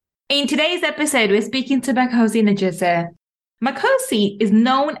In today's episode, we're speaking to Makosi Njosi. Makosi is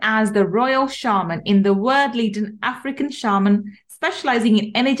known as the royal shaman in the world-leading African shaman specializing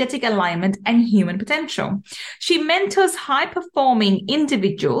in energetic alignment and human potential. She mentors high-performing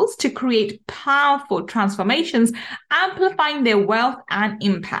individuals to create powerful transformations, amplifying their wealth and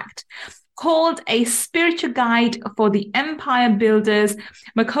impact. Called a spiritual guide for the empire builders,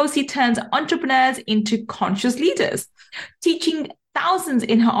 Makosi turns entrepreneurs into conscious leaders, teaching thousands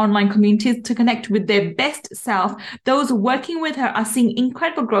in her online communities to connect with their best self. Those working with her are seeing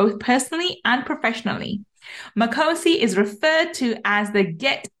incredible growth personally and professionally. Makosi is referred to as the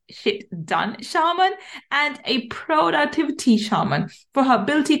get shit done shaman and a productivity shaman for her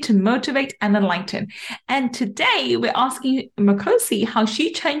ability to motivate and enlighten. And today we're asking Makosi how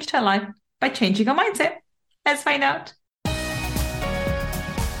she changed her life by changing her mindset. Let's find out.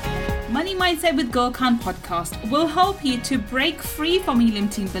 Money Mindset with Gul Khan podcast will help you to break free from your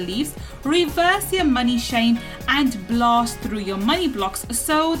limiting beliefs, reverse your money shame, and blast through your money blocks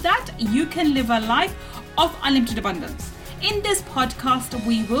so that you can live a life of unlimited abundance. In this podcast,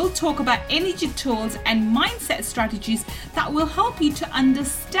 we will talk about energy tools and mindset strategies that will help you to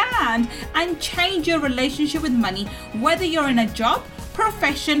understand and change your relationship with money, whether you're in a job,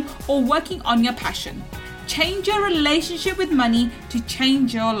 profession, or working on your passion. Change your relationship with money to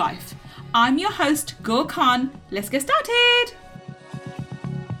change your life. I'm your host, Gul Khan. Let's get started.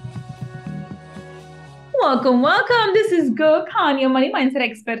 Welcome. This is Gul Khan, your money mindset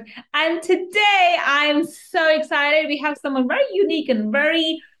expert. And today I'm so excited. We have someone very unique and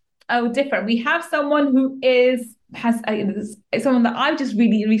very different. We have someone who has someone that I've just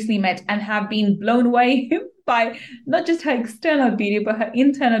really recently met and have been blown away by not just her external beauty, but her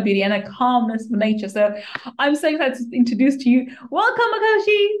internal beauty and her calmness of nature. So I'm so excited to introduce to you. Welcome,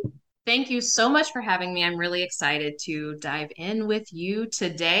 Makosi. Thank you so much for having me. I'm really excited to dive in with you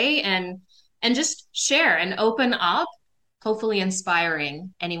today and just share and open up, hopefully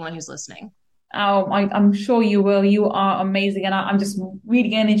inspiring anyone who's listening. Oh, I'm sure you will. You are amazing. And I'm just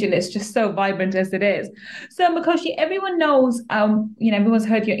reading energy and it's just so vibrant as it is. So, Makosi, everyone knows, everyone's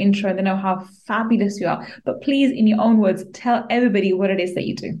heard your intro. They know how fabulous you are. But please, in your own words, tell everybody what it is that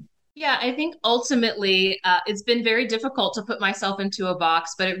you do. Yeah, I think ultimately it's been very difficult to put myself into a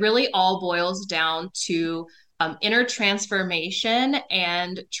box, but it really all boils down to inner transformation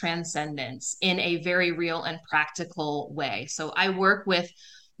and transcendence in a very real and practical way. So I work with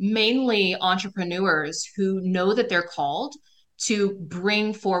mainly entrepreneurs who know that they're called to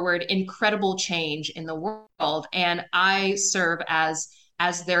bring forward incredible change in the world, and I serve as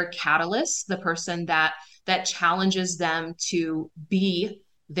their catalyst, the person that challenges them to be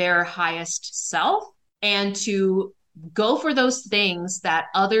their highest self and to go for those things that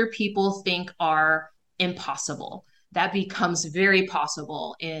other people think are impossible. That becomes very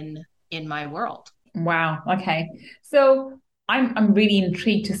possible in my world. Wow. Okay. So I'm really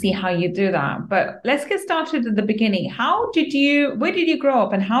intrigued to see how you do that. But let's get started at the beginning. Where did you grow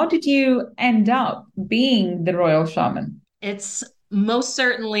up and how did you end up being the royal shaman? It's most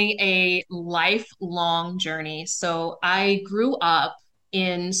certainly a lifelong journey. So I grew up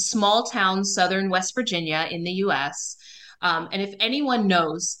in small town southern West Virginia in the US. And if anyone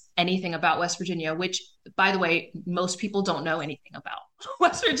knows anything about West Virginia, which by the way, most people don't know anything about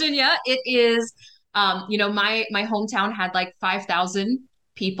West Virginia, it is, my hometown had like 5,000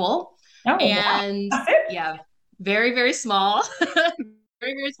 people. Oh, wow. And That's it? yeah, very, very small,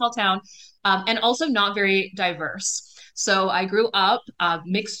 very, very small town, and also not very diverse. So I grew up a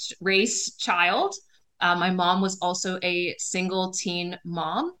mixed race child. My mom was also a single teen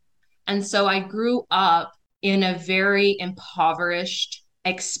mom. And so I grew up in a very impoverished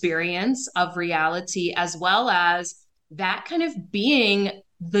experience of reality, as well as that kind of being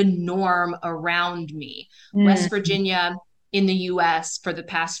the norm around me. Mm, West Virginia in the US for the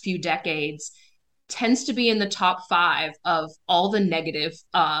past few decades tends to be in the top five of all the negative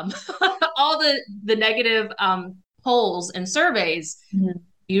all the negative polls and surveys, mm,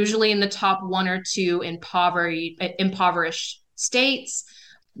 usually in the top one or two in impoverished states.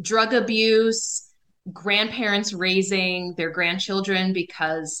 Drug abuse, grandparents raising their grandchildren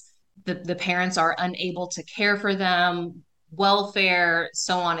because the parents are unable to care for them, welfare,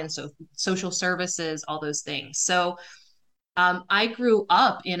 so on, and so social services, all those things. So I grew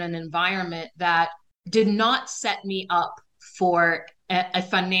up in an environment that did not set me up for a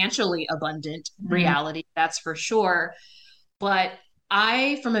financially abundant mm, reality, that's for sure. But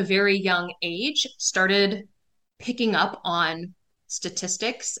I, from a very young age, started picking up on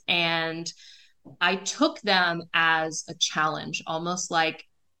statistics, and I took them as a challenge, almost like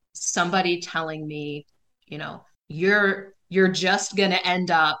somebody telling me, you're just going to end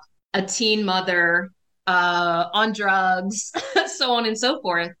up a teen mother, on drugs, so on and so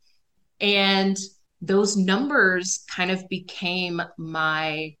forth. And those numbers kind of became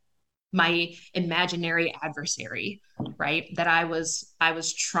my imaginary adversary, right? That I was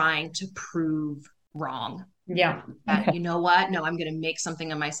trying to prove wrong. Yeah. That, Okay. you know what? No, I'm going to make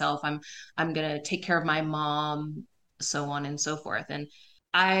something of myself. I'm going to take care of my mom, so on and so forth. And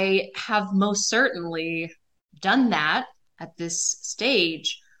I have most certainly done that at this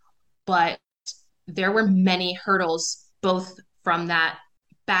stage, but there were many hurdles, both from that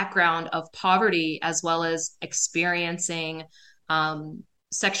background of poverty as well as experiencing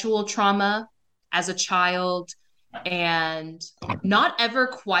sexual trauma as a child and not ever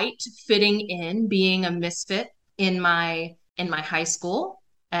quite fitting in, being a misfit in my high school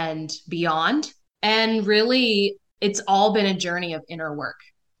and beyond. And really, it's all been a journey of inner work,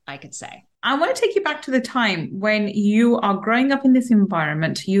 I could say. I want to take you back to the time when you are growing up in this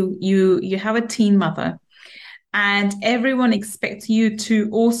environment. You have a teen mother, and everyone expects you to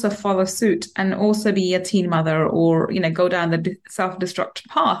also follow suit and also be a teen mother, or go down the self-destruct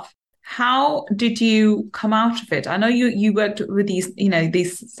path. How did you come out of it? I know you worked with these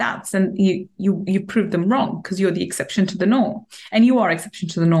stats, and you proved them wrong because you're the exception to the norm, and you are exception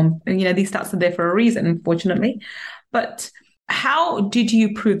to the norm. And these stats are there for a reason, unfortunately. But how did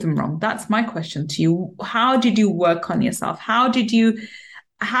you prove them wrong? That's my question to you. How did you work on yourself? How did you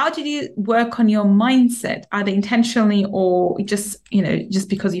work on your mindset, either intentionally or just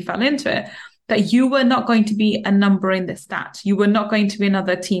because you fell into it, that you were not going to be a number in the stat? You were not going to be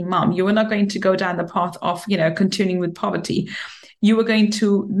another teen mom. You were not going to go down the path of, continuing with poverty. You were going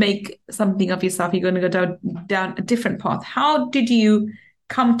to make something of yourself. You're going to go down a different path. How did you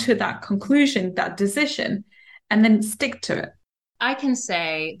come to that conclusion, that decision, and then stick to it? I can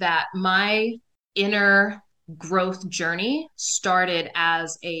say that my inner growth journey started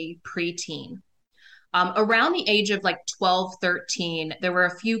as a preteen. Around the age of like 12, 13, there were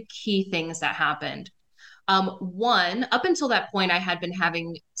a few key things that happened. One, up until that point, I had been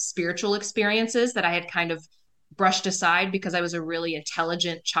having spiritual experiences that I had kind of brushed aside because I was a really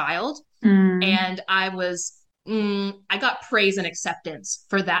intelligent child. Mm. And I got praise and acceptance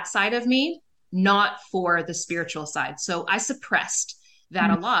for that side of me, not for the spiritual side. So I suppressed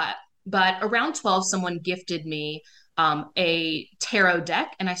that a lot. But around 12, someone gifted me a tarot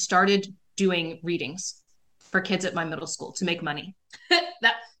deck, and I started doing readings for kids at my middle school to make money.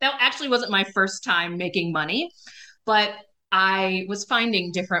 That actually wasn't my first time making money, but I was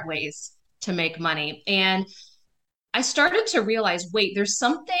finding different ways to make money. And I started to realize, wait,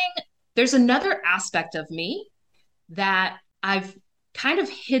 there's another aspect of me that I've kind of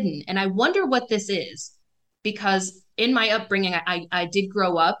hidden. And I wonder what this is, because in my upbringing, I did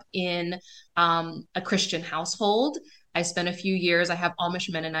grow up in a Christian household. I spent a few years, I have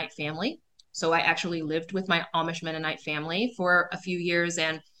Amish Mennonite family. So I actually lived with my Amish Mennonite family for a few years.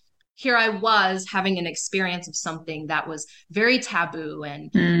 And here I was having an experience of something that was very taboo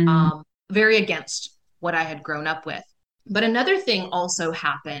and Mm. very against what I had grown up with. But another thing also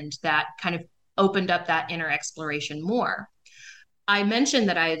happened that kind of opened up that inner exploration more. I mentioned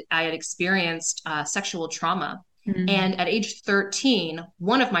that I had experienced sexual trauma. Mm. And at age 13,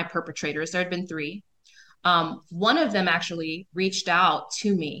 one of my perpetrators, there had been three, one of them actually reached out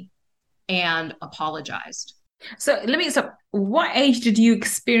to me and apologized. So let me stop. What age did you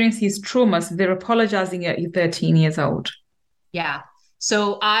experience these traumas? They're apologizing at you 13 years old. Yeah.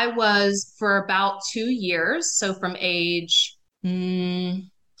 So I was for about 2 years. So from age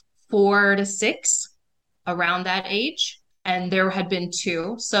 4 to 6, around that age. And there had been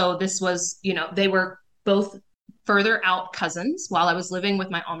two. So this was, they were both further out cousins while I was living with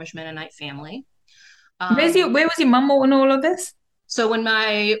my Amish Mennonite family. Where was your mum in all of this? So when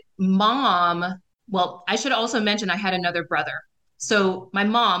my mom, well, I should also mention I had another brother. So my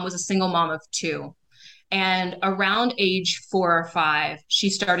mom was a single mom of two. And around age 4 or 5, she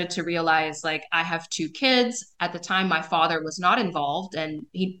started to realize, like, I have two kids. At the time, my father was not involved, and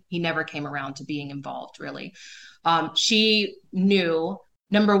he never came around to being involved, really. She knew,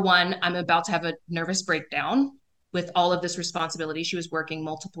 number one, I'm about to have a nervous breakdown with all of this responsibility. She was working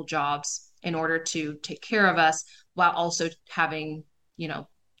multiple jobs in order to take care of us while also having,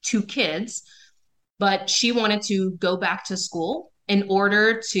 two kids. But she wanted to go back to school in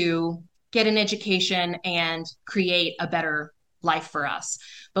order to get an education and create a better life for us.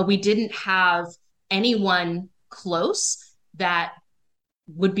 But we didn't have anyone close that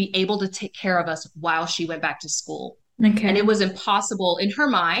would be able to take care of us while she went back to school. And Okay. it was impossible in her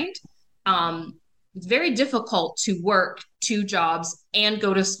mind. Um, it's very difficult to work two jobs and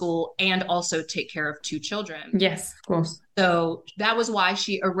go to school and also take care of two children. Yes, of course. So that was why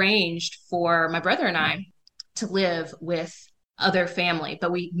she arranged for my brother and I to live with other family.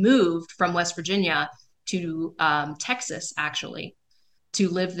 But we moved from West Virginia to Texas, actually, to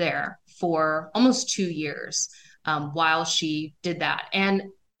live there for almost 2 years while she did that. And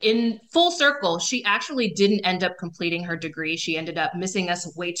in full circle, she actually didn't end up completing her degree. She ended up missing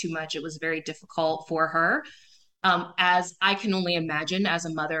us way too much. It was very difficult for her, as I can only imagine as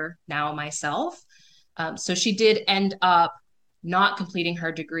a mother now myself. So she did end up not completing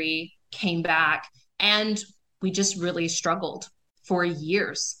her degree, came back, and we just really struggled for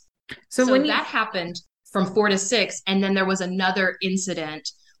years. So So when you that happened from 4 to 6. And then there was another incident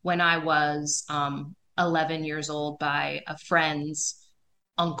when I was 11 years old by a friend's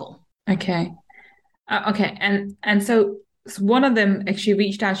uncle. okay. Okay, and so one of them actually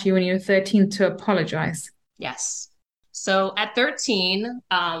reached out to you when you were 13 to apologize. Yes. So at 13,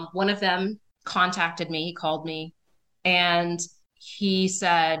 one of them contacted me. He called me and he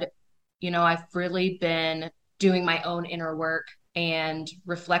said, I've really been doing my own inner work and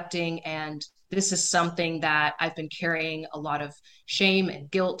reflecting. And this is something that I've been carrying a lot of shame and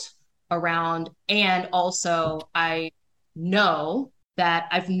guilt around. And also, I know that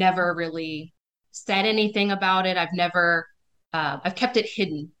I've never really said anything about it. I've kept it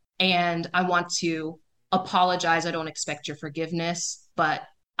hidden. And I want to apologize. I don't expect your forgiveness, but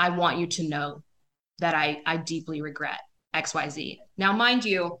I want you to know that I deeply regret XYZ. Now, mind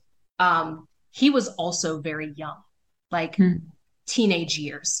you, he was also very young, like teenage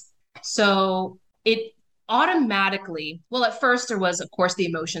years. So it automatically, well, at first there was, of course, the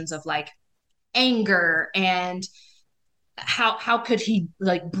emotions of like anger and how could he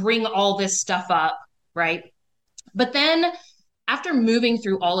like bring all this stuff up, right? But then after moving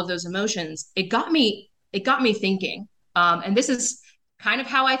through all of those emotions, it got me thinking. And this is kind of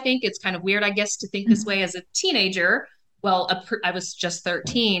how I think. It's kind of weird, I guess, to think this way as a teenager. Well, I was just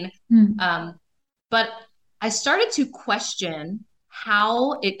 13. Mm. But I started to question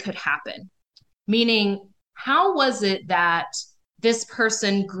how it could happen. Meaning, how was it that this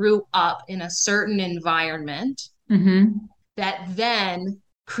person grew up in a certain environment Mm-hmm. that then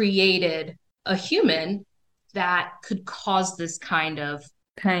created a human that could cause this kind of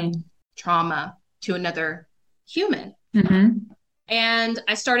Pain. trauma to another human? Mm-hmm. And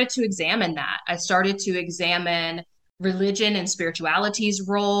I started to examine that. I started to examine religion and spirituality's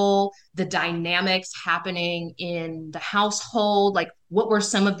role, the dynamics happening in the household, like what were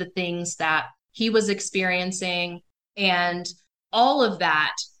some of the things that he was experiencing. And all of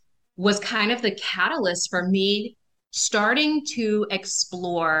that was kind of the catalyst for me starting to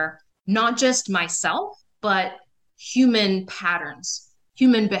explore not just myself, but human patterns,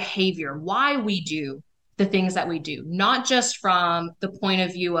 human behavior, why we do the things that we do, not just from the point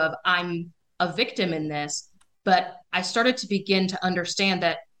of view of I'm a victim in this, but I started to begin to understand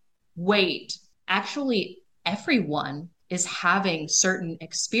that, wait, actually, everyone is having certain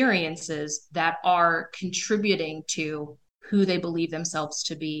experiences that are contributing to who they believe themselves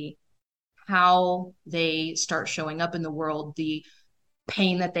to be, how they start showing up in the world, the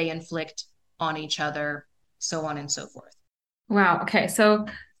pain that they inflict on each other, so on and so forth. Wow. Okay. So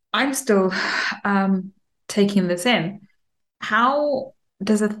I'm still taking this in. How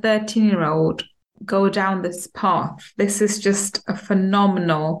does a 13-year-old go down this path? This is just a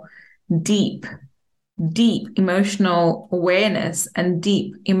phenomenal, deep, deep emotional awareness and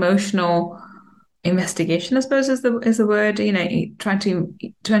deep emotional investigation, I suppose is the word, trying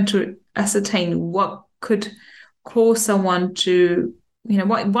to ascertain what could cause someone to,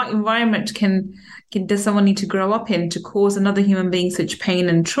 what environment can does someone need to grow up in to cause another human being such pain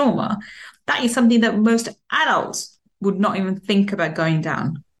and trauma. That is something that most adults would not even think about going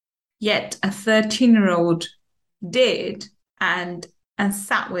down. Yet a 13-year-old did and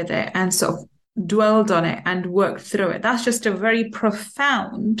sat with it and sort of dwelled on it and worked through it. That's just a very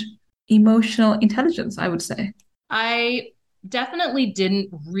profound emotional intelligence, I would say. I definitely didn't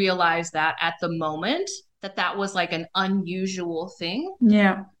realize that at the moment, that was like an unusual thing.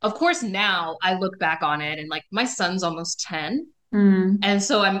 Yeah. Of course, now I look back on it and like my son's almost 10. Mm. And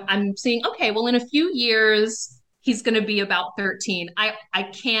so I'm seeing, okay, well, in a few years, he's going to be about 13. I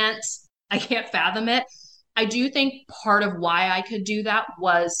can't fathom it. I do think part of why I could do that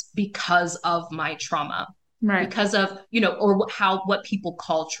was because of my trauma, Right. because of, or what people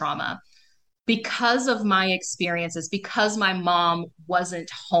call trauma, because of my experiences, because my mom wasn't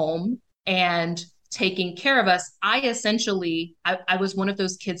home and taking care of us. I was one of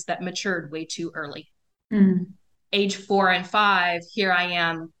those kids that matured way too early. Mm. Age 4 and 5, here I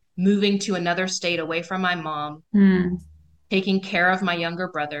am moving to another state away from my mom, taking care of my younger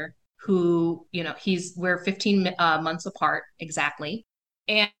brother, who, we're 15 months apart exactly,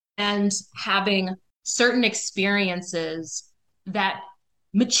 and having certain experiences that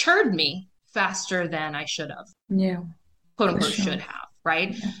matured me faster than I should have. Yeah. Quote unquote, Sure. should have,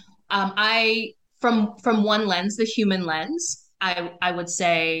 right? Yeah. I from one lens, the human lens, I would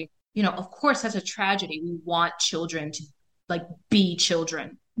say, of course that's a tragedy. We want children to like be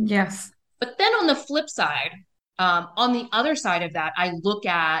children. Yes. But then on the flip side, on the other side of that, I look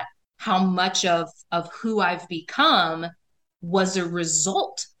at how much of who I've become was a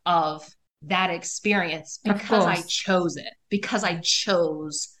result of that experience because I chose it, because I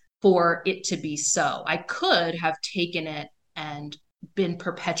chose for it to be so. I could have taken it and been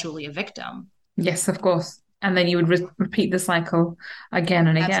perpetually a victim. Yes, of course. And then you would repeat the cycle again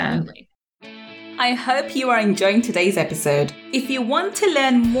and again. Absolutely. I hope you are enjoying today's episode. If you want to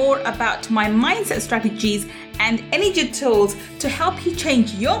learn more about my mindset strategies and energy tools to help you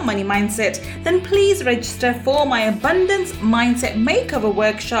change your money mindset, then please register for my Abundance Mindset Makeover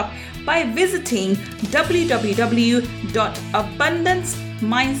Workshop by visiting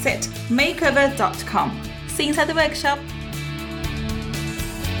www.abundancemindsetmakeover.com. See you inside the workshop.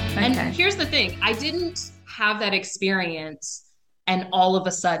 Okay. And here's the thing. I didn't have that experience and all of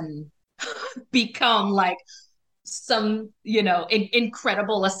a sudden become like some,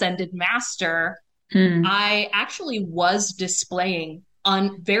 incredible ascended master. I actually was displaying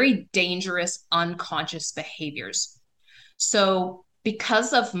very dangerous unconscious behaviors. So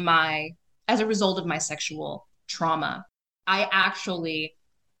as a result of my sexual trauma, I actually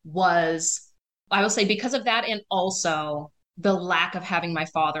I will say because of that, and also the lack of having my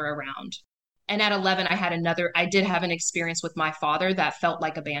father around. And at 11, I did have an experience with my father that felt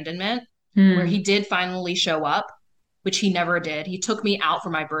like abandonment, where he did finally show up, which he never did. He took me out for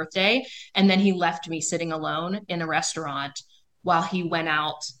my birthday, and then he left me sitting alone in a restaurant while he went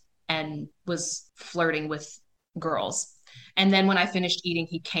out and was flirting with girls. And then when I finished eating,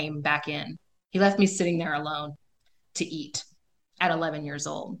 he came back in. He left me sitting there alone to eat at 11 years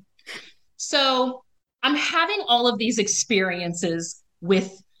old. So I'm having all of these experiences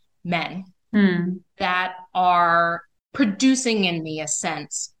with men that are producing in me a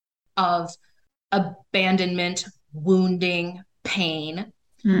sense of abandonment, wounding, pain.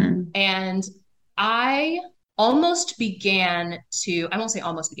 And I almost began to, I won't say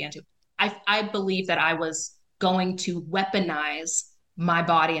almost began to, I believe that I was going to weaponize my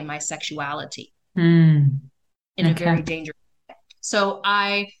body and my sexuality in a very dangerous way. So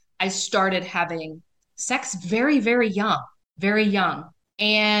I started having sex very, very young, very young.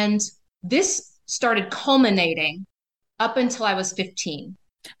 And this started culminating up until I was 15.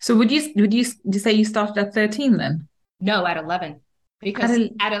 So would you say you started at 13 then? No, at 11. Because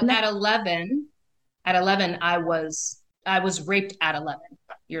at 11 I was raped at 11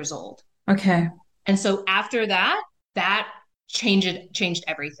 years old. Okay. And so after that changed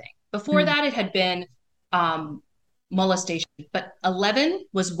everything. Before that it had been molestation, but 11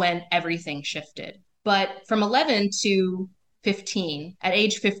 was when everything shifted. But from 11 to 15, at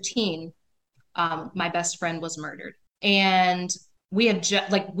age 15, my best friend was murdered. And we had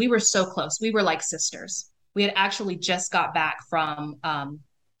we were so close. We were like sisters. We had actually just got back from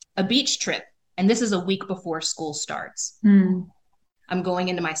a beach trip. And this is a week before school starts. I'm going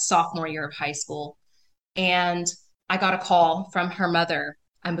into my sophomore year of high school. And I got a call from her mother.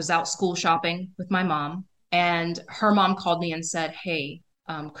 I was out school shopping with my mom. And her mom called me and said, hey,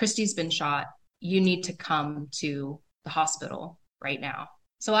 Christy's been shot. You need to come to the hospital right now.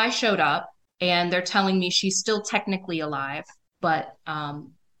 So I showed up and they're telling me she's still technically alive, but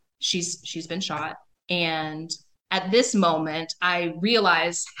she's been shot. And at this moment, I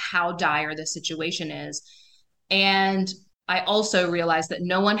realized how dire the situation is. And I also realized that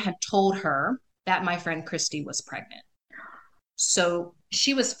no one had told her that my friend Christy was pregnant. So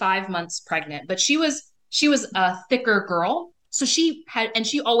she was 5 months pregnant, but she was a thicker girl. So she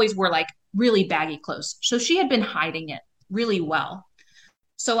always wore like really baggy clothes. So she had been hiding it really well.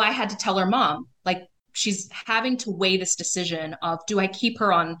 So I had to tell her mom, like, she's having to weigh this decision of, do I keep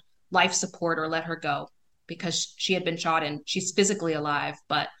her on life support or let her go? Because she had been shot and she's physically alive,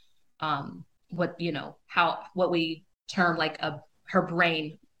 but what we term like her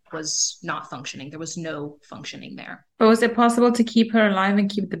brain was not functioning. There was no functioning there. But was it possible to keep her alive and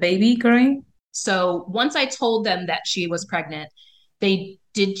keep the baby growing? So once I told them that she was pregnant, they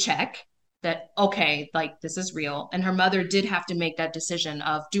did check that, okay, like this is real. And her mother did have to make that decision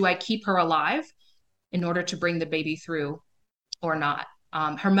of, do I keep her alive in order to bring the baby through or not?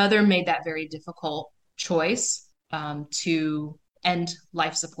 Her mother made that very difficult choice to and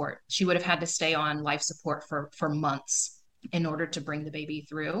life support. She would have had to stay on life support for months in order to bring the baby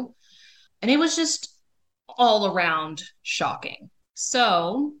through. And it was just all around shocking.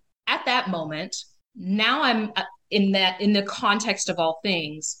 So at that moment, now I'm in the context of all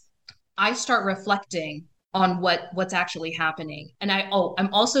things, I start reflecting on what's actually happening. And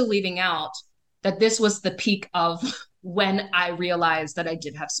I'm also leaving out that this was the peak of when I realized that I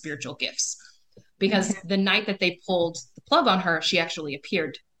did have spiritual gifts. Because the night that they pulled the plug on her, she actually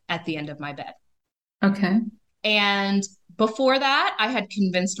appeared at the end of my bed. Okay. And before that, I had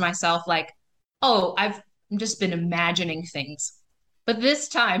convinced myself, like, oh, I've just been imagining things. But this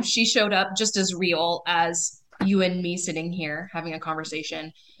time she showed up just as real as you and me sitting here having a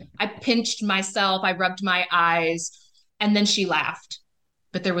conversation. I pinched myself, I rubbed my eyes, and then she laughed,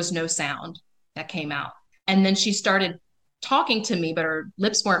 but there was no sound that came out. And then she started talking to me, but her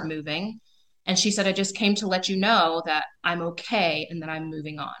lips weren't moving. And she said, I just came to let you know that I'm okay and that I'm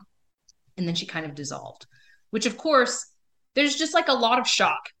moving on. And then she kind of dissolved, which of course, there's just like a lot of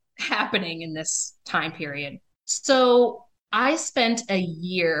shock happening in this time period. So I spent a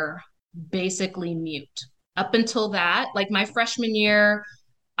year basically mute. Up until that, like my freshman year,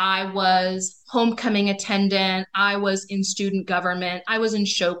 I was homecoming attendant, I was in student government, I was in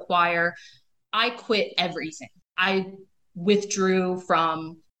show choir. I quit everything. I withdrew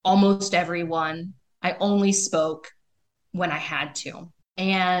from almost everyone. I only spoke when I had to.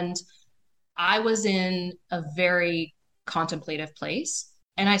 And I was in a very contemplative place.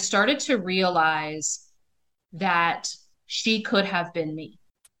 And I started to realize that she could have been me.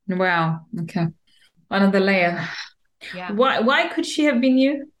 Wow. Okay. Another layer. Yeah. Why could she have been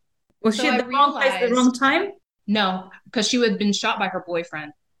you? Was So she at I the wrong place at the wrong time? no, because she had been shot by her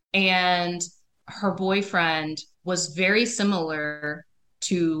boyfriend. And her boyfriend was very similar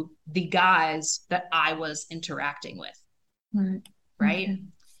to the guys that I was interacting with. Right. Right. Okay.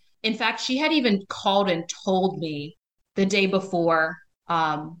 In fact, she had even called and told me the day before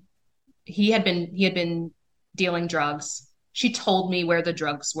he had been dealing drugs. She told me where the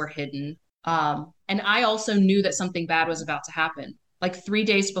drugs were hidden. And I also knew that something bad was about to happen. Like 3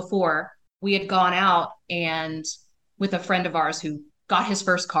 days before, we had gone out and with a friend of ours who got his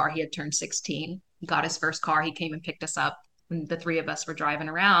first car. He had turned 16. He got his first car. He came and picked us up when the three of us were driving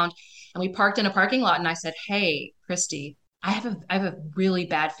around. And we parked in a parking lot. And I said, hey, Christy, I have a really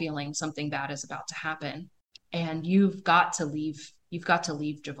bad feeling something bad is about to happen. And you've got to leave. You've got to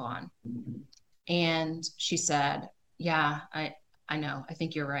leave Javon. And she said, yeah, I know. I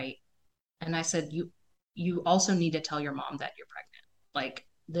think you're right. And I said, you also need to tell your mom that you're pregnant. Like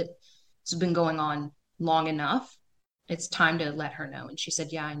that it's been going on long enough. It's time to let her know. And she said,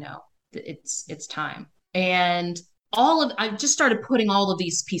 yeah, I know. It's time. And I just started putting all of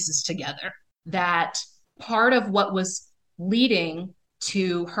these pieces together, that part of what was leading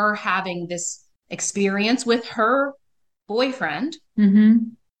to her having this experience with her boyfriend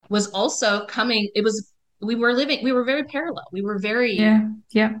was also coming. We were very parallel. We were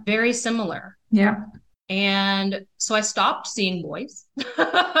very similar. Yeah. And so I stopped seeing boys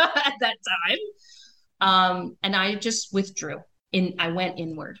at that time. And I just withdrew. I went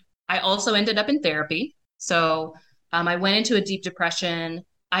inward. I also ended up in therapy. So I went into a deep depression.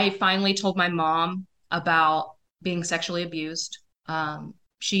 I finally told my mom about being sexually abused.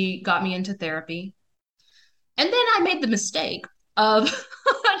 She got me into therapy. And then I made the mistake of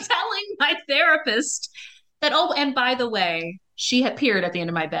telling my therapist that, oh, and by the way, she had appeared at the end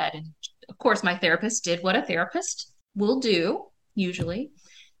of my bed. And of course, my therapist did what a therapist will do, usually.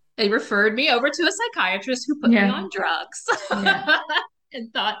 They referred me over to a psychiatrist who put me on drugs. Yeah.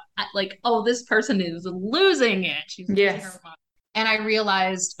 And thought, like, oh, this person is losing it. She's losing her mind. And I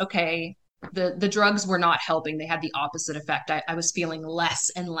realized, okay, the drugs were not helping. They had the opposite effect. I was feeling less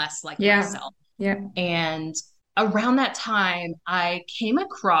and less like myself. Yeah. And around that time, I came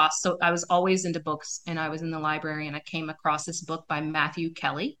across, so I was always into books and I was in the library, and I came across this book by Matthew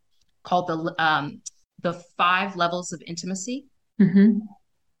Kelly called The 5 Levels of Intimacy.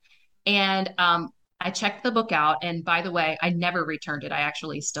 And I checked the book out. And by the way, I never returned it. I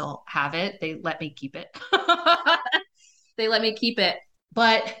actually still have it. They let me keep it. They let me keep it.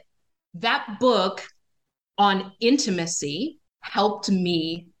 But that book on intimacy helped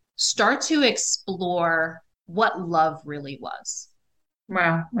me start to explore what love really was.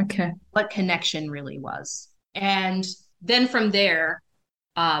 Wow. Okay. What connection really was. And then from there,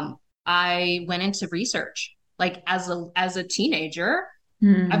 I went into research. Like as a teenager,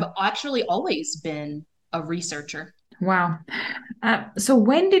 I've actually always been a researcher. Wow. So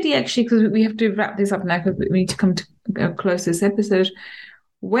when did he actually, because we have to wrap this up now because we need to come to close this episode.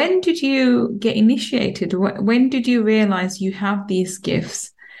 When did you get initiated? When did you realize you have these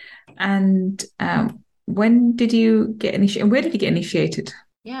gifts? And when did you get initiated? Where did you get initiated?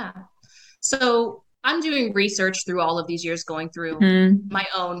 Yeah. So I'm doing research through all of these years, going through Mm, my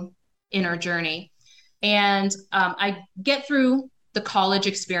own inner journey. And I get through the college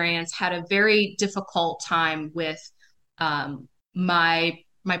experience, had a very difficult time with my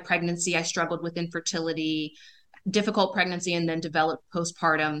pregnancy. I struggled with infertility, difficult pregnancy, and then developed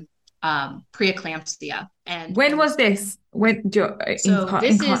postpartum preeclampsia. And when was this? When do you, so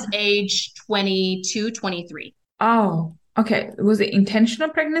this is age 22, 23. Oh, okay. Was it intentional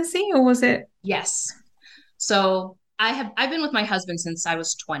pregnancy or was it? Yes. So I've been with my husband since I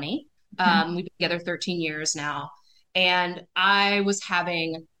was 20. Okay. We've been together 13 years now. And I was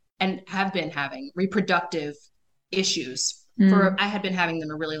having and have been having reproductive issues for Mm, I had been having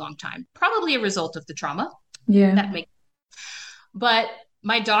them a really long time, probably a result of the trauma yeah. that makes. But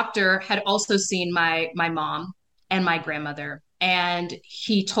my doctor had also seen my mom and my grandmother. And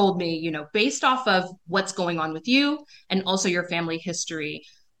he told me, based off of what's going on with you and also your family history,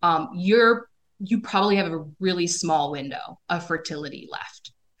 you probably have a really small window of fertility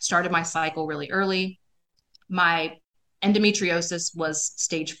left. Started my cycle really early. My endometriosis was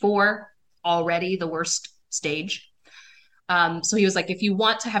stage 4, already the worst stage. So he was like, if you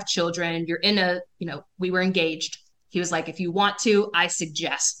want to have children, you're in we were engaged. He was like, if you want to, I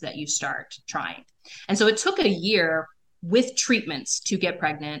suggest that you start trying. And so it took a year with treatments to get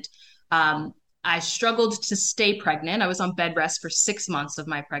pregnant. I struggled to stay pregnant. I was on bed rest for 6 months of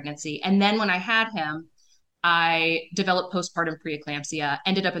my pregnancy. And then when I had him, I developed postpartum preeclampsia,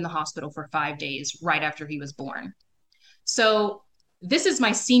 ended up in the hospital for 5 days right after he was born. So this is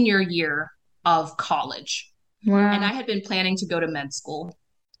my senior year of college. And I Wow. had been planning to go to med school.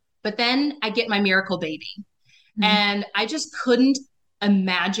 But then I get my miracle baby. Mm, And I just couldn't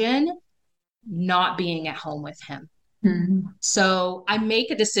imagine not being at home with him. mm, So I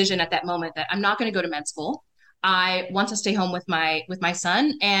make a decision at that moment that I'm not going to go to med school. I want to stay home with my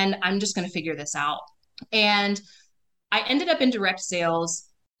son, and I'm just going to figure this out. And I ended up in direct sales,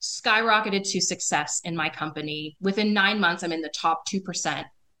 skyrocketed to success in my company. Within 9 months, I'm in the top 2%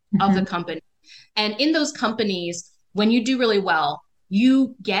 of the mhm, company. And in those companies, when you do really well,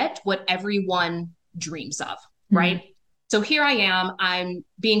 you get what everyone dreams of, mm, right? So here I am, I'm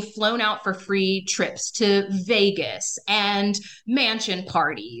being flown out for free trips to Vegas and mansion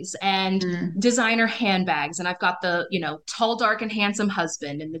parties and mm, designer handbags. And I've got the, tall, dark, and handsome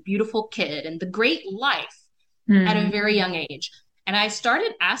husband and the beautiful kid and the great life at a mm, very young age. And I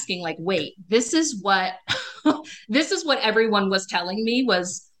started asking, like, wait, this is what this is what everyone was telling me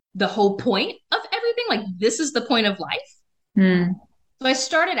was the whole point of everything. Like, this is the point of life. mm. So I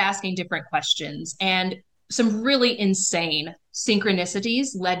started asking different questions, and some really insane synchronicities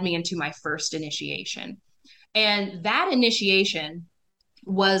led me into my first initiation. And that initiation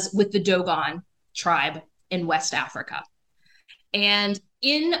was with the Dogon tribe in West Africa. And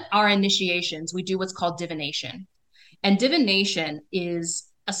in our initiations, we do what's called divination. And divination is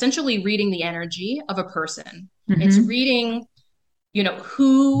essentially reading the energy of a person. It's Mhm, reading,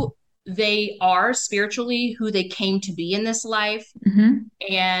 who they are spiritually, who they came to be in this life, mhm,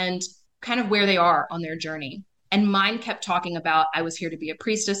 and kind of where they are on their journey. And mine kept talking about I was here to be a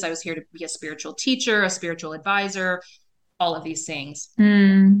priestess, I was here to be a spiritual teacher, a spiritual advisor, all of these things.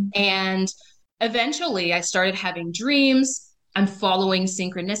 mm. And eventually I started having dreams. I'm following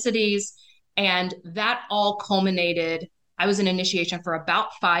synchronicities. And that all culminated. I was in initiation for about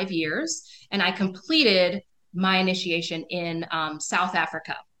 5 years, and I completed my initiation in South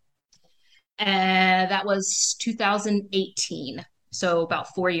Africa. And that was 2018. So about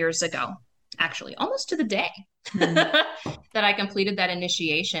 4 years ago, actually, almost to the day Mm. that I completed that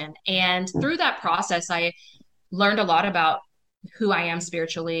initiation. And through that process, I learned a lot about who I am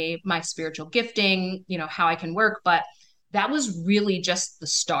spiritually, my spiritual gifting, how I can work. But that was really just the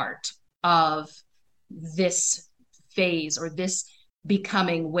start of this phase or this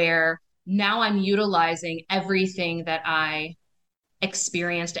becoming where now I'm utilizing everything that I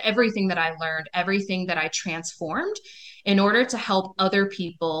experienced, everything that I learned, everything that I transformed in order to help other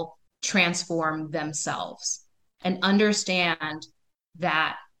people transform themselves and understand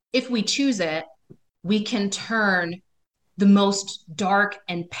that if we choose it, we can turn the most dark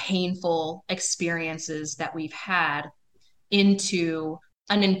and painful experiences that we've had into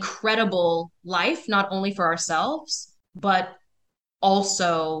an incredible life, not only for ourselves, but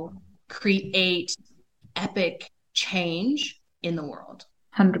also create epic change in the world.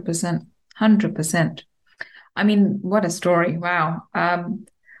 100%. 100%. I mean, what a story. Wow.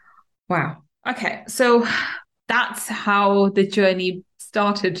 Wow. Okay. So that's how the journey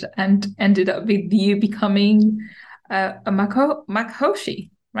started and ended up with you becoming a Makoshi,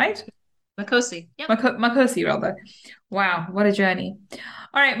 right? Makosi. Yep. Makosi, rather. Wow, what a journey.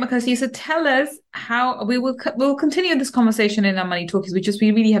 All right, Makosi, so tell us how we'll continue this conversation in our Money Talkies.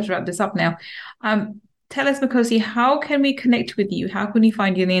 We really have to wrap this up now. Tell us, Makosi, how can we connect with you? How can we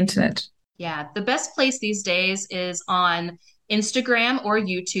find you on the internet? Yeah, the best place these days is on Instagram or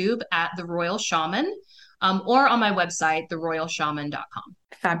YouTube at The Royal Shaman, or on my website, theroyalshaman.com.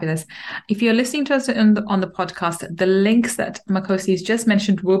 Fabulous. If you're listening to us on the podcast, the links that Makosi has just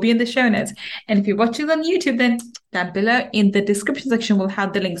mentioned will be in the show notes. And if you're watching on YouTube, then down below in the description section, we'll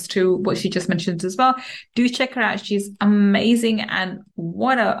have the links to what she just mentioned as well. Do check her out. She's amazing. And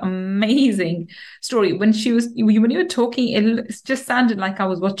what an amazing story. When you were talking, it just sounded like I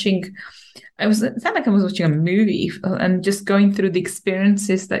was watching... It sounded like I was watching a movie and just going through the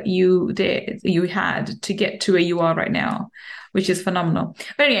experiences that you had to get to where you are right now, which is phenomenal.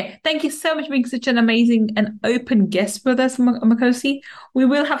 But anyway, thank you so much for being such an amazing and open guest with us, Makosi. We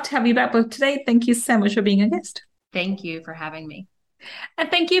will have to have you back, but today, thank you so much for being a guest. Thank you for having me. And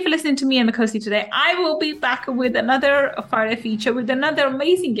thank you for listening to me and Makosi today. I will be back with another Friday feature with another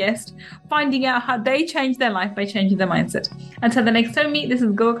amazing guest, finding out how they change their life by changing their mindset. Until the next time we meet, this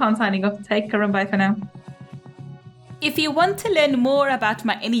is Gul Khan signing off. Take care and bye for now. If you want to learn more about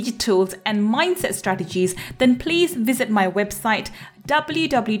my energy tools and mindset strategies, then please visit my website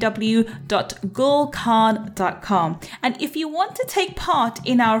www.gulkhan.com. And if you want to take part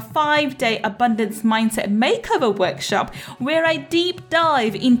in our 5-day abundance mindset makeover workshop, where I deep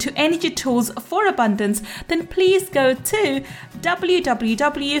dive into energy tools for abundance, then please go to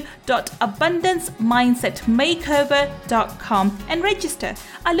www.abundancemindsetmakeover.com and register.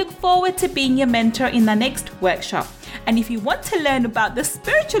 I look forward to being your mentor in the next workshop. And if you want to learn about the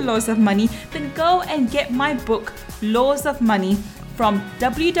spiritual laws of money, then go and get my book, Laws of Money, from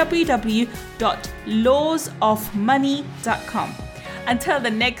www.lawsofmoney.com. Until the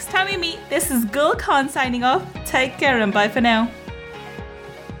next time we meet, this is Gul Khan signing off. Take care and bye for now.